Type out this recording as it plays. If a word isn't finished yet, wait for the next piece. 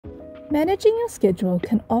Managing your schedule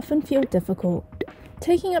can often feel difficult,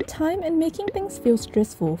 taking up time and making things feel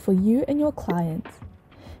stressful for you and your clients.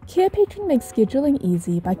 Carepatron makes scheduling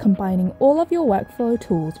easy by combining all of your workflow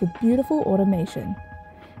tools with beautiful automation.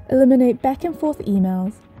 Eliminate back and forth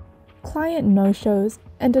emails, client no-shows,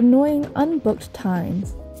 and annoying unbooked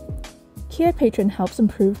times. Carepatron helps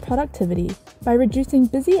improve productivity by reducing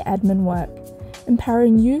busy admin work,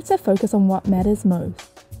 empowering you to focus on what matters most,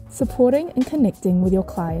 supporting and connecting with your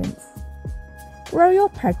clients. Grow your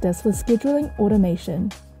practice with scheduling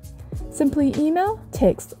automation. Simply email,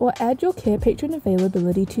 text, or add your Carepatron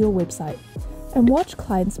availability to your website and watch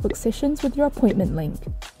clients book sessions with your appointment link.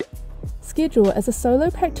 Schedule as a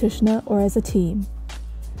solo practitioner or as a team.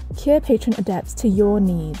 Carepatron adapts to your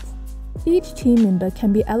needs. Each team member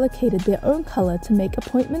can be allocated their own color to make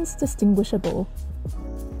appointments distinguishable.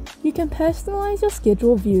 You can personalize your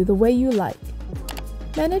schedule view the way you like.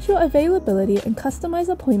 Manage your availability and customize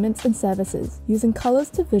appointments and services using colors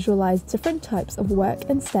to visualize different types of work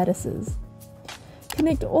and statuses.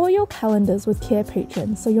 Connect all your calendars with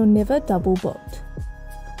Carepatron so you're never double booked.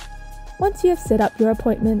 Once you have set up your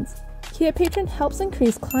appointments, Carepatron helps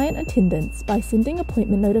increase client attendance by sending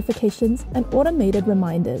appointment notifications and automated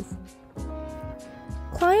reminders.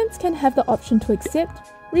 Clients can have the option to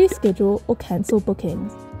accept, reschedule, or cancel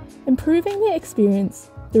bookings, improving their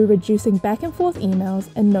experience through reducing back and forth emails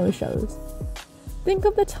and no-shows. Think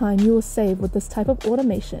of the time you will save with this type of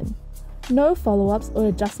automation. No follow-ups or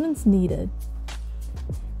adjustments needed.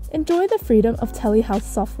 Enjoy the freedom of telehealth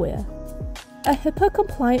software. A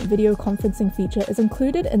HIPAA-compliant video conferencing feature is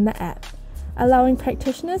included in the app, allowing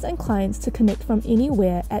practitioners and clients to connect from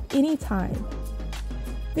anywhere at any time.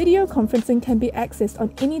 Video conferencing can be accessed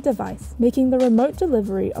on any device, making the remote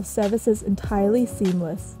delivery of services entirely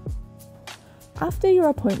seamless. After your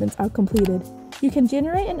appointments are completed, you can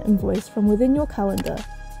generate an invoice from within your calendar.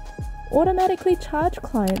 Automatically charge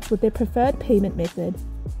clients with their preferred payment method.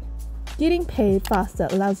 Getting paid faster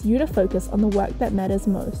allows you to focus on the work that matters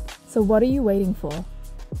most, so what are you waiting for?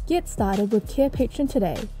 Get started with Carepatron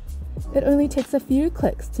today. It only takes a few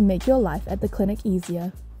clicks to make your life at the clinic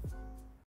easier.